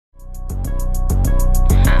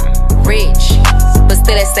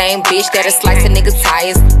same bitch that'll slice a nigga's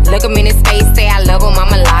tires. Look him in his face, say I love him,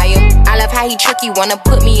 I'm a liar. I love how he tricky, wanna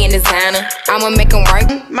put me in designer. I'ma make him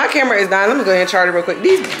work. My camera is dying. Let me go ahead and charge it real quick.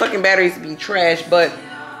 These fucking batteries be trash, but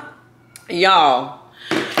y'all,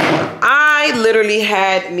 I literally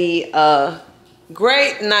had me a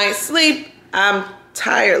great night's sleep. I'm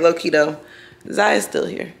tired, low-key though. Zaya's still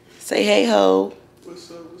here. Say hey ho.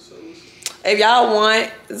 What's up, what's up, what's up? If y'all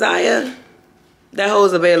want Zaya, that hoe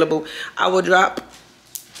is available. I will drop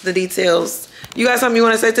the details. You got something you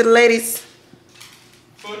want to say to the ladies?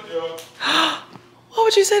 Fuck y'all. Why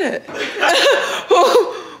would you say that?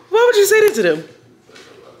 Why would you say that to them?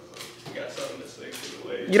 You got something to say to the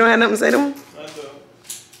ladies? You don't have nothing to say to them? I don't.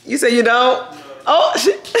 You say you don't? No. Oh,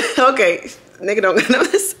 shit. Okay. Nigga don't got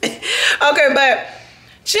nothing to say. Okay, but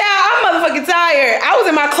child, I'm motherfucking tired. I was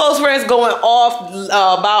in my close friends going off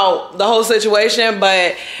about the whole situation,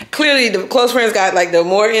 but clearly the close friends got like the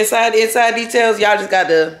more inside details. Y'all just got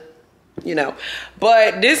the, you know.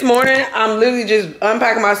 But this morning, I'm literally just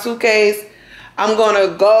unpacking my suitcase. I'm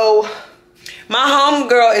gonna go. My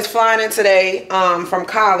homegirl is flying in today from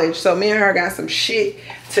college, so me and her got some shit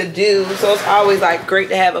to do. So it's always like great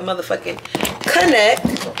to have a motherfucking connect.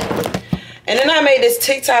 And then I made this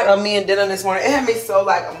TikTok of me and Dtla this morning. It had me so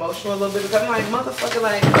like emotional a little bit because I'm like, motherfucker,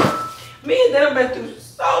 like me and Dtla been through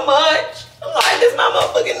so much. I'm like, this my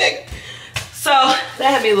motherfucking nigga. So that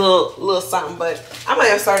had me a little something, but I'm gonna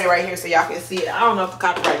have started right here so y'all can see it. I don't know if the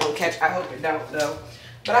copyright gonna catch. I hope it don't though.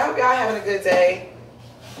 But I hope y'all having a good day.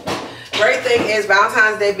 Great thing is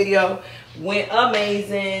Valentine's Day video went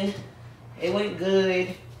amazing. It went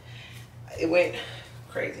good. It went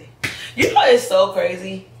crazy. You know it's so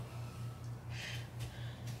crazy.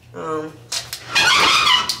 How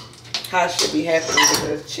it should be happening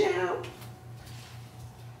because child.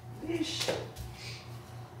 Bitch.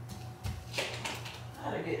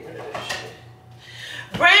 How to get rid of this shit.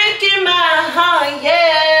 Breaking my heart,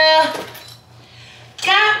 yeah.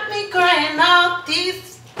 Got me crying out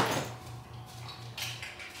these.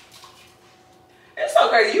 It's so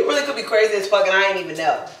crazy. You really could be crazy as fuck and I ain't even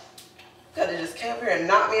know. Could have just came here and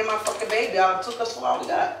knocked me and my fucking baby out and took us for all we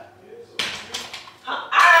got.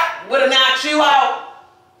 I would have knocked you out.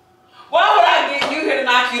 Why would I get you here to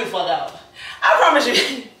knock you the fuck out? I promise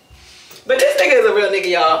you. But this nigga is a real nigga,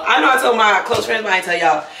 y'all. I know I told my close friends, but I ain't tell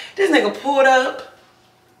y'all. This nigga pulled up.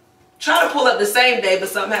 Tried to pull up the same day, but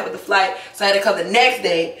something happened with the flight. So I had to come the next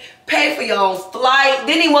day. Pay for your own flight.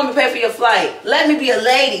 Didn't even want me to pay for your flight. Let me be a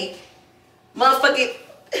lady. Motherfucking.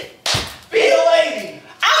 Be a lady.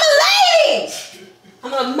 I'm a lady.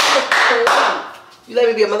 I'm a motherfucking lady. You let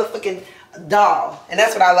me be a motherfucking doll. And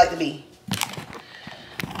that's what I like to be.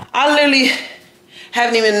 I literally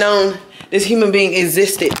haven't even known this human being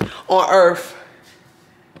existed on Earth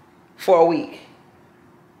for a week.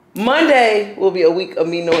 Monday will be a week of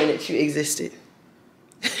me knowing that you existed.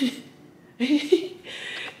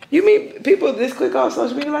 You meet people this quick off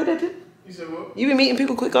social media like that too? You said what? You been meeting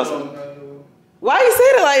people quick off social media? No. Why you say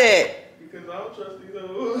it like that? Because I don't trust these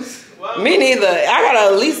hoes. Me neither. I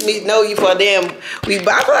gotta at least know you for a damn week.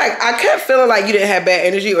 But I feel like I kept feeling like you didn't have bad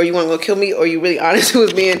energy, or you want to go kill me, or you really honest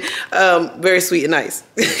with being very sweet and nice.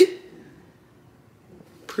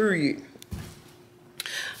 Period.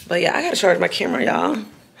 But yeah, I gotta charge my camera, y'all. I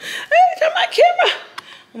gotta charge my camera.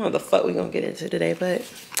 I don't know what the fuck we gonna get into today, but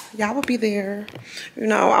y'all will be there. You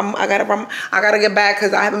know, I gotta get back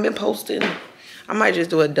because I haven't been posting. I might just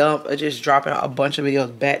do a dump or just dropping a bunch of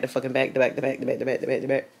videos back to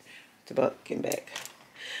back.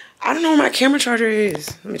 I don't know where my camera charger is.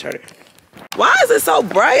 Let me charge it. Why is it so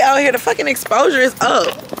bright out here? The fucking exposure is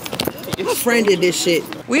up. My friend did this shit.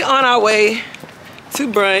 We on our way to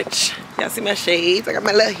brunch. Y'all see my shades? I got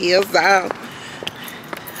my little heels on.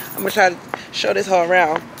 I'm gonna try to show this whole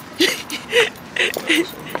around.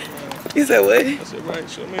 You said what? I said, right,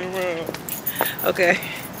 show me around. Okay.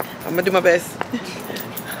 I'm gonna do my best.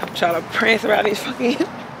 I'm trying to prance around these fucking.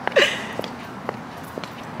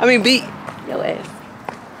 beat your ass.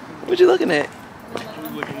 What you looking at?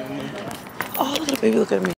 I'm looking at me. Oh, look at the baby.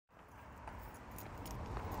 Look at me.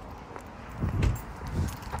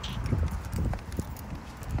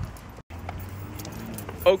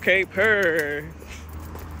 Okay, purr.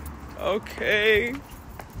 Okay.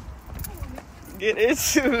 Get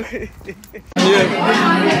into it. Yeah.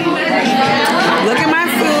 Look at my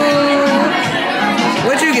food.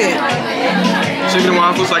 What'd you get? Chicken and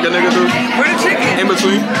waffles like a nigga do. Where the chicken? In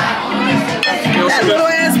between. You know, That little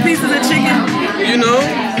ass pieces of chicken. You know?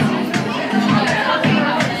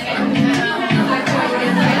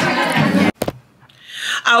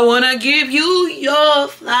 I wanna give you your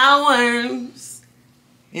flowers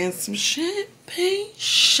and some champagne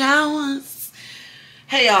showers.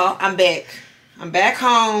 Hey y'all, I'm back. I'm back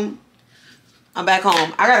home. I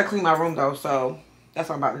gotta clean my room though, so that's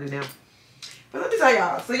what I'm about to do now. But let me tell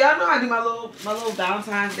y'all. So y'all know I do my little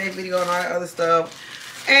Valentine's Day video and all that other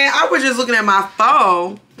stuff. And I was just looking at my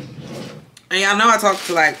phone. And y'all know I talk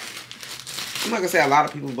to like, I'm not gonna say a lot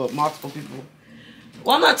of people, but multiple people.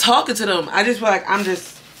 Well, I'm not talking to them. I just feel like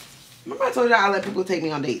remember I told y'all I let people take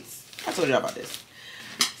me on dates. I told y'all about this.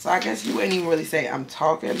 So I guess you wouldn't even really say I'm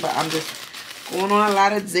talking, but I'm just going on a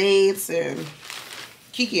lot of dates and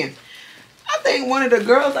kikiing. I think one of the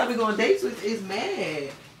girls I be going dates with is mad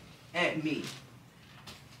at me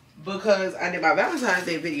because I did my Valentine's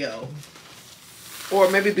Day video. Or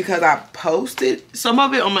maybe because I posted some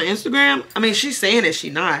of it on my Instagram. I mean, she's saying that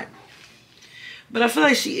she's not. But I feel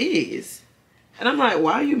like she is. And I'm like,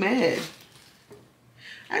 why are you mad?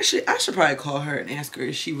 Actually, I should probably call her and ask her,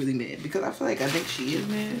 is she really mad? Because I feel like I think she is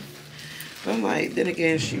mad. But I'm like, then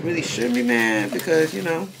again, she really shouldn't be mad because, you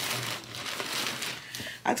know.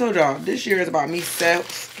 I told y'all, this year is about me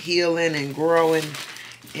self-healing and growing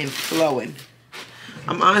and flowing.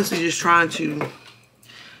 I'm honestly just trying to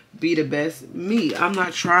be the best me. I'm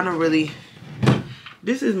not trying to really,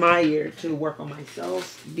 this is my year to work on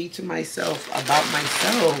myself, be to myself, about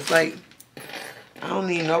myself. Like, I don't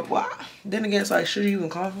need no, why? Then again, it's like, should you even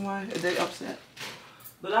call for mine? Is they upset?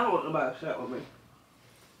 But I don't want nobody upset with me.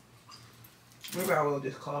 Maybe I will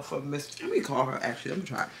just call for Miss, let me call her actually, let me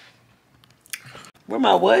try. Where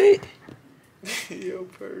my what? Your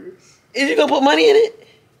purse. Is you gonna put money in it?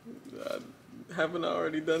 Haven't I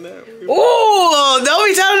already done that? Ooh, don't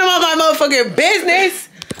be telling them about my motherfucking business.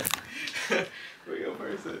 Where your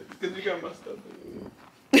purse at? Because you got my stuff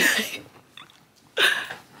in it.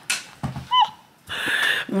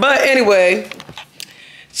 But anyway,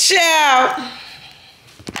 ciao.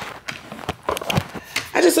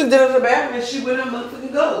 I just looked in the bathroom and she went on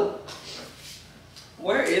motherfucking go.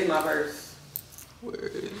 Where is my purse? Where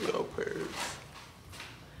is your purse?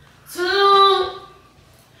 Two.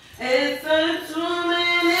 It's a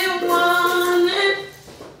 2-minute warning.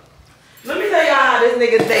 Let me tell y'all how this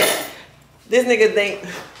nigga think. This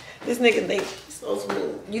nigga think he's so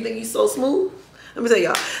smooth. You think he's so smooth? Let me tell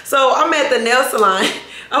y'all. So I'm at the nail salon.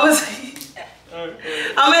 I'm at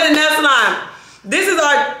the nail salon.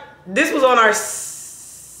 This was on our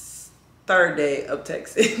third day of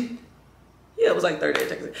texting. Yeah, it was like third day of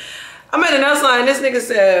texting. I'm at the nail salon and this nigga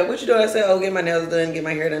said, what you doing? I said, oh, get my nails done, get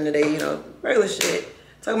my hair done today, you know, regular shit.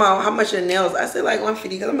 Talking about how much your nails. I said like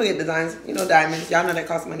 150 because I'm gonna get designs, you know, diamonds. Y'all know that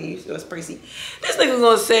costs money, so it's pricey. This nigga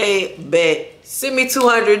gonna say, bet, send me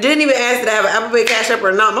 200. Didn't even ask to have an Apple Pay, Cash App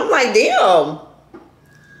or not. I'm like, damn.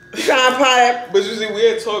 You trying to probably. But you see, we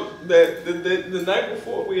had talked that the night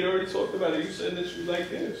before we had already talked about it. You said that you like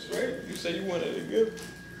this, right? You said you wanted a gift.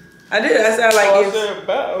 I did. I said I like gifts. I said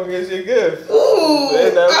bow. Here's your gift. Ooh, a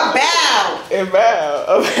bow. A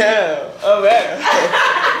bow.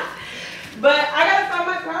 But I gotta find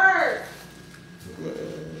my purse.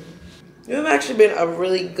 You've actually been a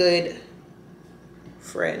really good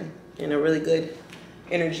friend and a really good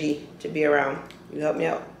energy to be around. You helped me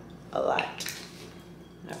out a lot.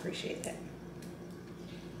 I appreciate that.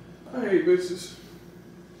 I hate bitches.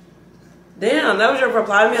 Damn, that was your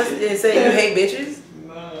reply to me and saying you hate bitches?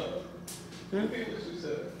 Nah. What you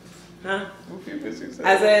said? Huh? What you said?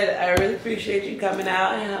 I said, I really appreciate you coming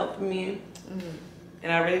out and helping me.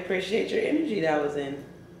 And I really appreciate your energy that I was in.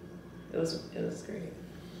 It was great.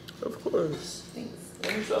 Of course. Thanks.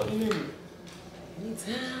 Anytime you need me.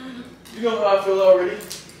 Anytime. You know how I feel already.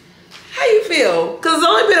 How you feel? Cause it's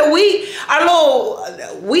only been a week. Our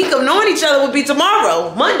little week of knowing each other would be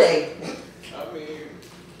tomorrow, Monday. I mean,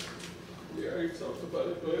 we already talked about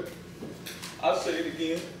it, but I'll say it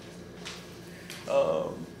again.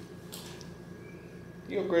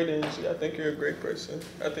 You're a great energy. I think you're a great person.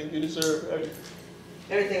 I think you deserve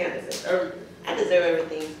everything I deserve. Everything. I deserve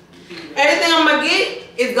everything. Everything I'm gonna get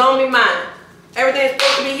is gonna be mine. Everything that's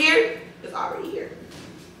supposed to be here is already here.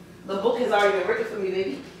 The book has already been written for me,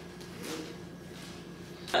 baby.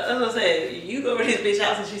 I was gonna say, you go over to this bitch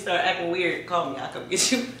house and she start acting weird, call me, I'll come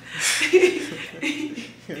get you.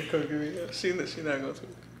 Come get me. She not gonna talk.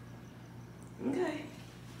 Okay.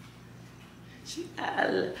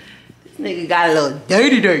 This nigga got a little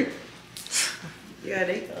dirty dirt. You got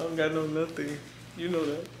it? I don't got no nothing. You know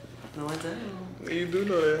that. No, I don't. You do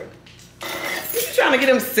know that. You trying to get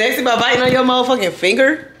him sexy by biting on your motherfucking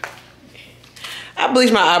finger? I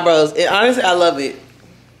bleach my eyebrows. And honestly, I love it.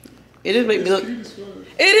 It just makes me look.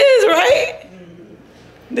 It is, right?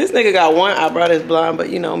 This nigga got one eyebrow that's blonde, but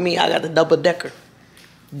you know me, I got the double decker.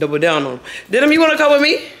 Double down on him. Denim, you want to come with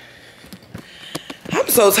me? I'm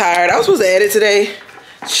so tired. I was supposed to edit today.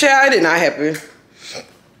 Child, it did not happen.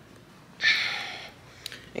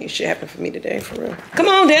 Ain't shit happened for me today, for real. Come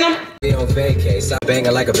on, Denim. Be on vacay, stop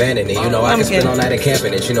banging like a bandit. You know, I can spend all night in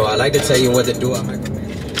camping it. You know, I like to tell you what to do.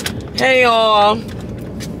 Hey, y'all.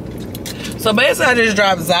 So basically, I just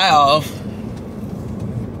dropped Zai off.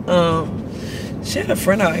 She had a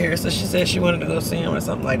friend out here, so she said she wanted to go see him or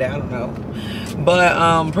something like that. I don't know.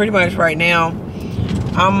 But pretty much right now,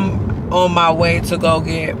 I'm on my way to go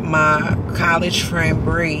get my college friend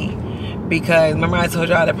Bree, because remember I told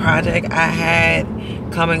y'all the project I had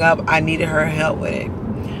coming up, I needed her help with it.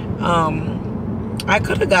 I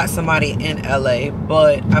could have got somebody in LA,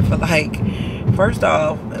 but I feel like first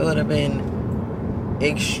off it would have been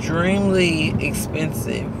extremely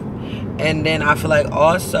expensive, and then I feel like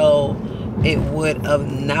also it would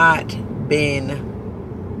have not been,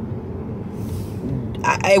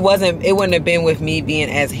 it wouldn't have been with me being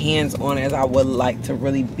as hands-on as I would like to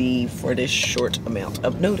really be for this short amount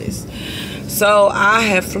of notice. So I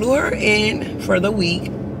have flew her in for the week,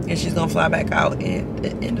 and she's gonna fly back out at the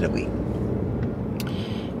end of the week,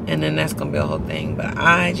 and then that's gonna be a whole thing. But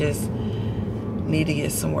I just need to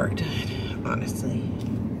get some work done, honestly,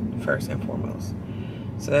 first and foremost.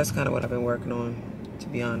 So that's kind of what I've been working on, to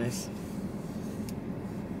be honest.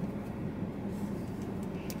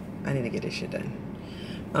 I need to get this shit done.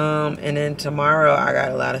 And then tomorrow I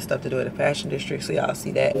got a lot of stuff to do at the fashion district, so y'all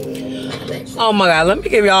see that. Oh my god, let me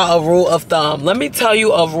give y'all a rule of thumb. Let me tell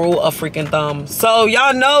you a rule of freaking thumb. So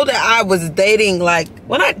y'all know that I was dating, like,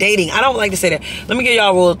 well, not dating, I don't like to say that. Let me give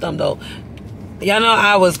y'all a rule of thumb though. Y'all know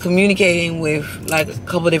I was communicating with like a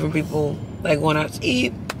couple different people, like going out to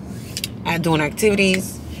eat, and doing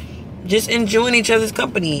activities, just enjoying each other's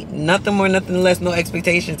company. Nothing more, nothing less, no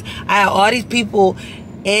expectations. I had all these people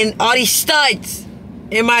and all these studs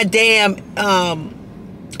in my damn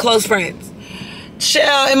close friends.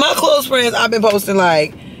 Child, in my close friends, I've been posting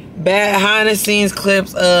like behind the scenes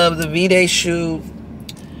clips of the V-Day shoot,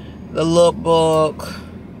 the lookbook,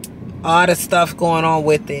 all the stuff going on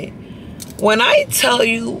with it. When I tell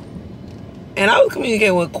you, and I was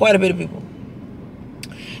communicating with quite a bit of people,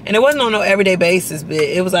 and it wasn't on no everyday basis, but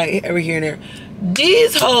it was like every here and there.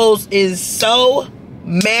 These hoes is so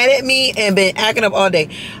mad at me and been acting up all day.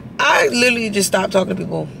 I literally just stopped talking to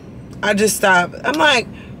people. I just stopped. I'm like,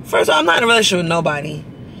 first of all, I'm not in a relationship with nobody.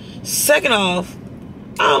 Second off,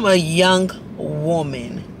 I'm a young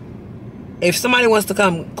woman. If somebody wants to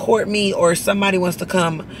come court me, or somebody wants to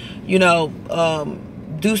come, you know,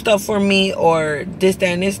 do stuff for me, or this, that,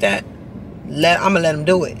 and this, that, I'm gonna let them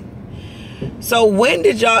do it. So when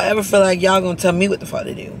did y'all ever feel like y'all gonna tell me what the fuck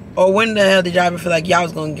to do? Or when the hell did y'all ever feel like y'all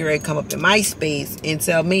was gonna get ready to come up in my space and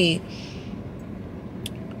tell me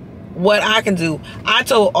what I can do? I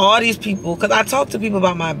told all these people, because I talked to people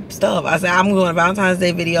about my stuff. I said, I'm doing a Valentine's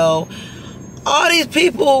Day video. All these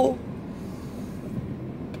people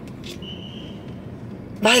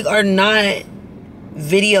like are not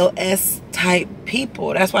video-esque type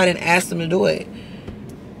people. That's why I didn't ask them to do it.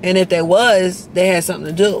 And if they was, they had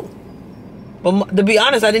something to do. But to be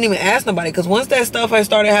honest, I didn't even ask nobody, because once that stuff had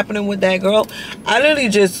started happening with that girl, I literally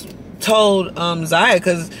just told Zaya,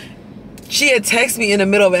 because she had texted me in the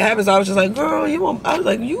middle of it happening. So I was just like, girl, I was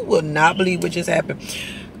like, you will not believe what just happened.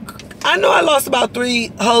 I know I lost about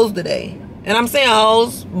 3 hoes today. And I'm saying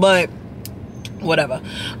hoes, but whatever.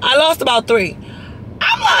 I lost about 3.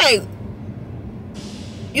 I'm like,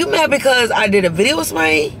 you mad because I did a video with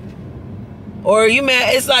somebody? Or you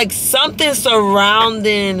mad? It's like something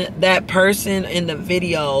surrounding that person in the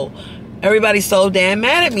video. Everybody's so damn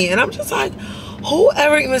mad at me. And I'm just like,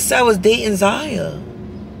 whoever even said I was dating Zaya?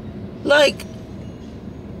 Like,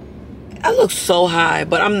 I look so high,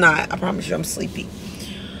 but I'm not. I promise you, I'm sleepy.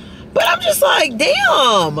 But I'm just like,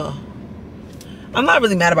 damn. I'm not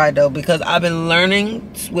really mad about it though, because I've been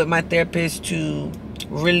learning with my therapist to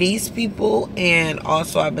release people, and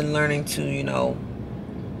also I've been learning to, you know,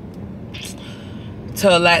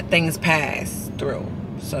 to let things pass through.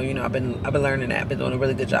 So, you know, I've been learning that. I've been doing a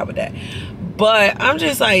really good job with that. But I'm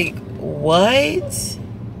just like, what?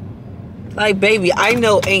 Like, baby, I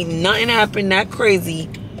know ain't nothing happened that crazy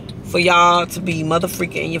for y'all to be mother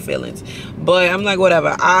freaking in your feelings. But I'm like,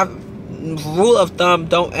 whatever. Rule of thumb,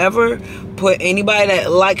 don't ever put anybody that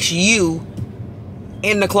likes you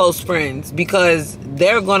in the close friends, because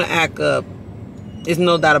they're gonna act up. There's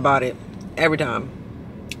no doubt about it. Every time.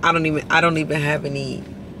 I don't have any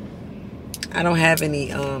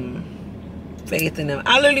faith in them.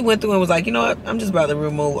 I literally went through and was like, you know what? I'm just about to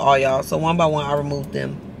remove all y'all. So one by one, I removed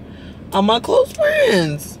them. On my close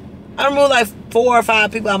friends. I removed like 4 or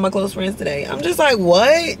 5 people out of my close friends today. I'm just like,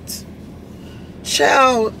 what?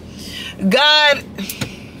 Child. God.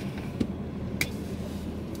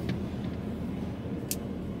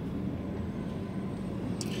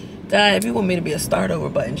 If you want me to be a start over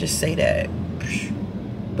button, just say that.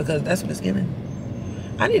 Because that's what it's giving.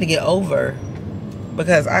 I need to get over.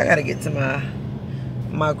 Because I gotta get to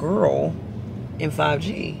my girl in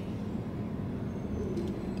 5G.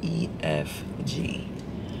 EFG.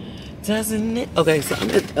 Doesn't it? Okay, so I'm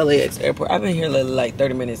at LAX airport. I've been here like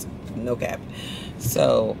 30 minutes, no cap.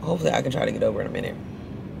 So hopefully I can try to get over in a minute.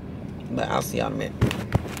 But I'll see y'all in a minute.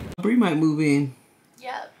 Bree might move in.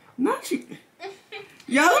 Yep. Not you.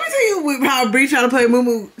 Y'all, let me tell you how Bree trying to play Moo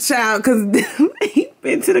Moo Child, because he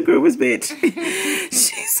been to the groupers, bitch.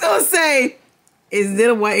 She's gonna say, is it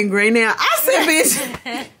a white and gray now? I said, bitch.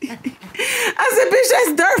 Bitch,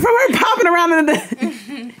 that's dirt from her popping around in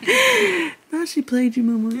the... No, she played you,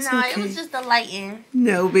 Moo Moo. It's okay. It was just a lighting.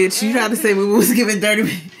 No, bitch. You tried to say Moo Moo was giving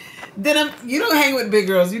dirty. Then you don't hang with big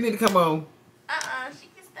girls. You need to come on. She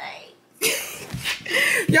can stay.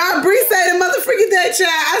 Y'all, Bree said the motherfucking that child.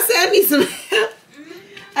 I said I need some help.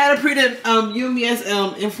 I had to print UMS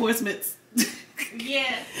enforcements.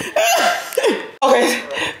 Yeah. Okay,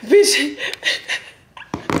 bitch.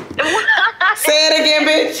 Say it again,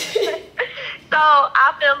 bitch. So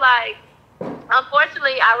I feel like,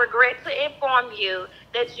 unfortunately, I regret to inform you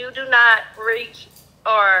that you do not reach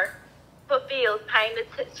or fulfill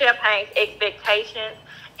Champagne's expectations,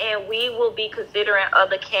 and we will be considering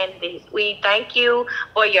other candidates. We thank you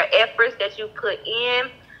for your efforts that you put in,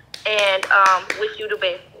 and wish you the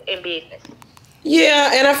best in business.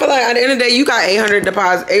 Yeah, and I feel like at the end of the day, you got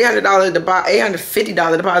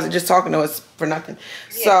 $850 deposit just talking to us for nothing.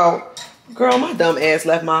 Yeah. So, girl, my dumb ass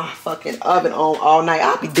left my fucking oven on all night.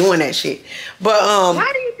 I'll be doing that shit. But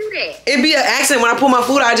why do you do that? It'd be an accident when I pull my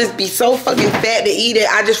food. I just be so fucking fat to eat it.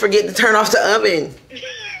 I just forget to turn off the oven.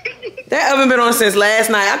 That oven been on since last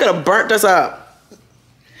night. I could have burnt us up.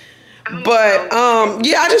 But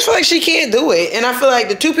yeah, I just feel like she can't do it. And I feel like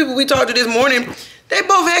the two people we talked to this morning, they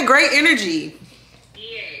both had great energy.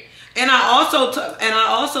 And I also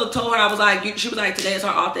told her, I was like, she was like, today is her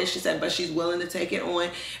off day. She said, but she's willing to take it on.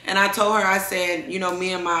 And I told her, I said, you know,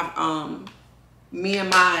 me and my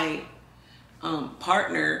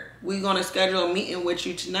partner, we're gonna schedule a meeting with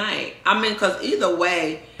you tonight. I mean, cause either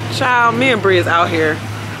way, child, me and Bree is out here.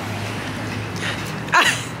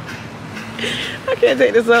 I can't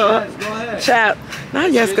take this off. Go ahead. Child, now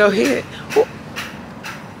yes, go ahead.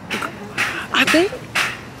 I think,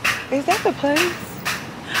 is that the place?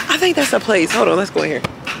 I think that's the place. Hold on, let's go in here.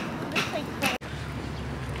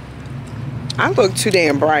 I look too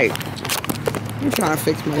damn bright. I'm trying to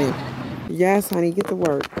fix my hair. Yes, honey, get to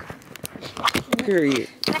work. Period.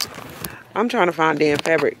 I'm trying to find damn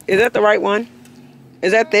fabric. Is that the right one?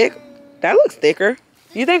 Is that thick? That looks thicker.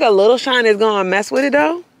 You think a little shine is gonna mess with it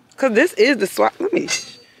though? Cause this is the swap. Let me.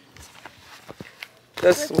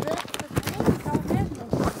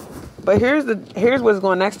 But here's what's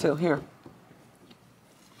going next to here.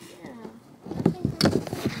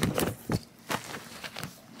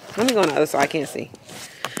 Let me go on the other side. I can't see.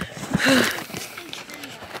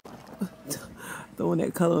 Throwing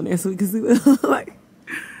that color on there so we can see what it looks like.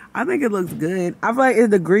 I think it looks good. I feel like it's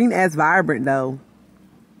the green as vibrant though.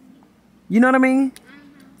 You know what I mean?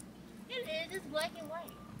 It is. It's black and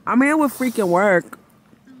white. I mean, it would freaking work.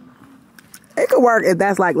 It could work if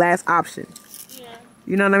that's like last option. Yeah.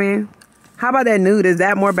 You know what I mean? How about that nude? Is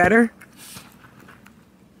that more better?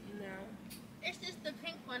 No. It's just the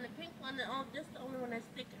pink one. The pink one, just the only one that's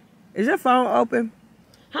thicker. Is your phone open?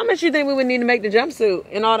 How much you think we would need to make the jumpsuit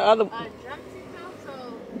and all the other? Jumpsuit though, so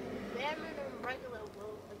bare minimum regular.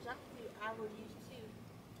 Well, a jumpsuit I would use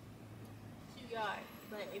two yards.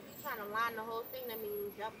 But if you're trying to line the whole thing, that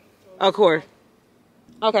means jumpsuit. So of course.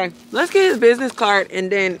 Okay, let's get his business card, and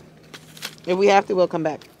then if we have to, we'll come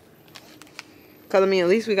back. Cause I mean, at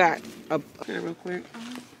least we got a. Okay, real quick.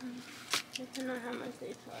 Depending on how much they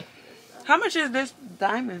charge for this stuff. How much is this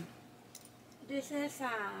diamond? This is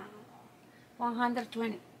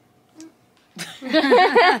 120.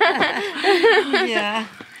 Yeah,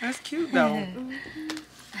 that's cute though.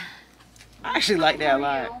 I actually like that a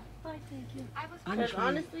lot.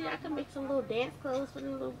 Honestly, I could make some little dance clothes for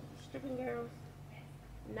the little stripping girls.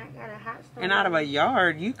 And I got a hot stove. And out of a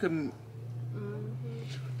yard, you can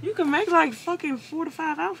make like fucking 4 to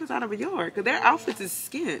 5 outfits out of a yard. Cause their outfits is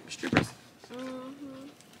skin strippers.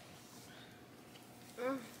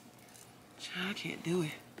 I can't do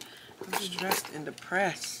it. I'm stressed and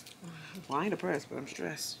depressed. Well, I ain't depressed, but I'm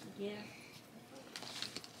stressed. Yeah.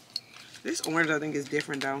 This orange, I think, is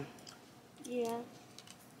different though. Yeah.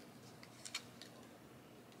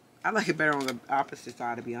 I like it better on the opposite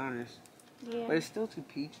side, to be honest. Yeah. But it's still too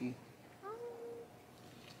peachy.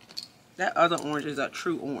 That other orange is a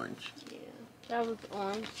true orange. Yeah. That was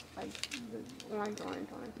orange, like the orange.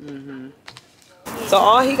 So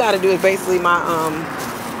all he got to do is basically my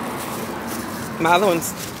other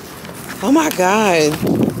ones. Oh my god,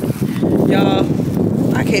 y'all,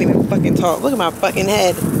 I can't even fucking talk. Look at my fucking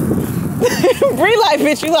head. Bree like,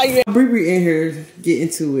 bitch, you like Bree in here get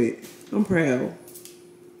into it. I'm proud.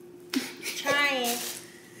 Trying.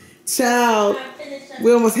 Child,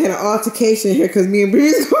 we almost had an altercation here because me and Bree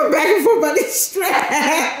was going back and forth about these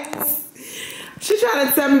straps. She trying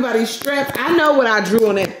to tell me about these straps. I know what I drew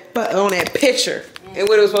on that picture and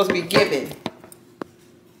what it was supposed to be given.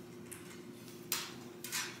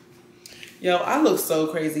 Yo, I look so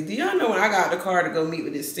crazy. Do y'all know when I got the car to go meet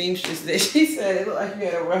with this seamstress that she said it looked like you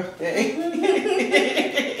had a rough day?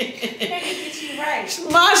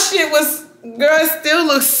 My shit was, girl, it still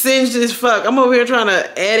looks singed as fuck. I'm over here trying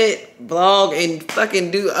to edit, vlog, and fucking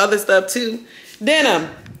do other stuff too. Denim.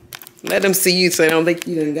 Let them see you so they don't think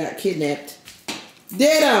you done got kidnapped.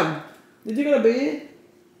 Denim. Did you go to bed?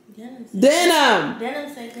 Denim. Denim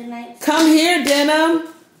said good night. Come here, Denim.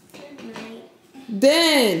 Good night.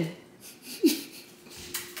 Den.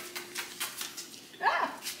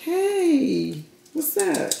 Hey, what's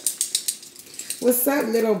up? What's up,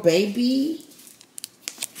 little baby?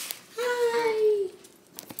 Hi.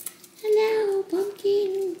 Hello,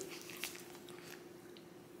 pumpkin.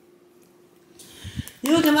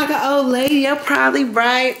 You looking like an old lady. You're probably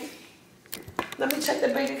right. Let me check the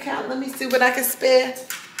bank account. Let me see what I can spare.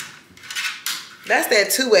 That's that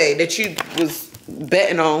two-way that you was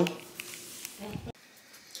betting on.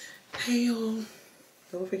 Hey, y'all.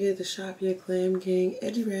 Don't forget to shop your GLAM Gang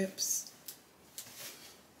edgy wraps.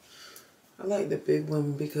 I like the big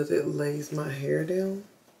one because it lays my hair down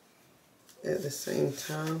at the same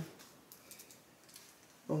time.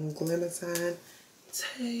 On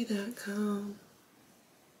glamifying.com.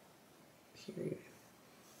 Period.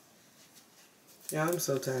 Yeah, I'm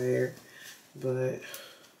so tired, but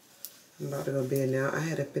I'm about to go to bed now. I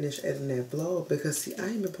had to finish editing that vlog because, see, I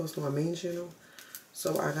ain't been posting on my main channel,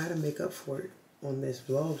 so I gotta make up for it on this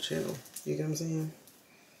vlog channel. You get what I'm saying?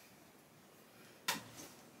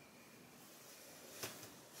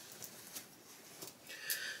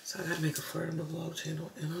 So I gotta make up for it on the vlog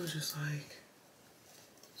channel, and I was just like,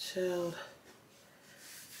 child,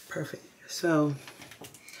 perfect. So,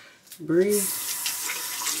 Bree.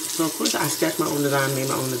 So of course I sketched my own design, made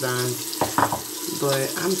my own designs,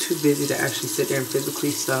 but I'm too busy to actually sit there and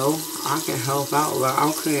physically sew. I can help out, but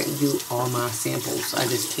I can't do all my samples. I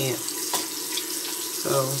just can't.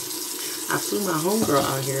 So I flew my homegirl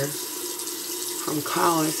out here from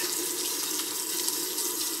college.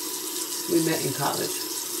 We met in college,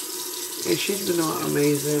 and she's been doing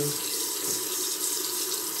amazing.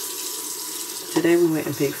 Today we went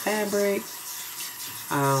and picked fabric.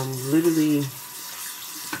 Literally.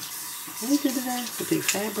 What we did today? We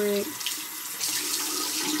picked fabric.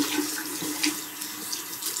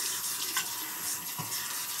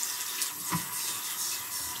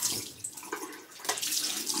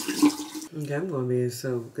 Okay, I'm going to bed.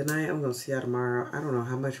 So, good night. I'm going to see y'all tomorrow. I don't know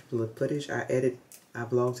how much footage I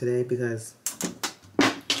vlogged today because,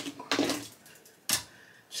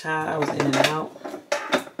 child, I was in and out.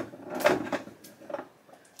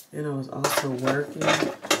 And I was also working.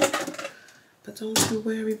 But don't you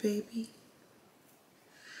worry, baby.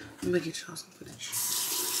 I'm gonna get y'all some footage.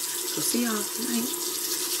 So see y'all tonight.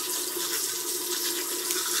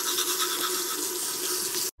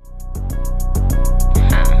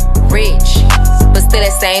 Rich, but still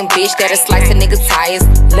that same bitch that'll slice a nigga's tires.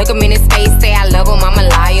 Look him in his face, say I love him, I'm a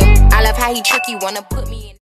liar. I love how he tricky, wanna put me in.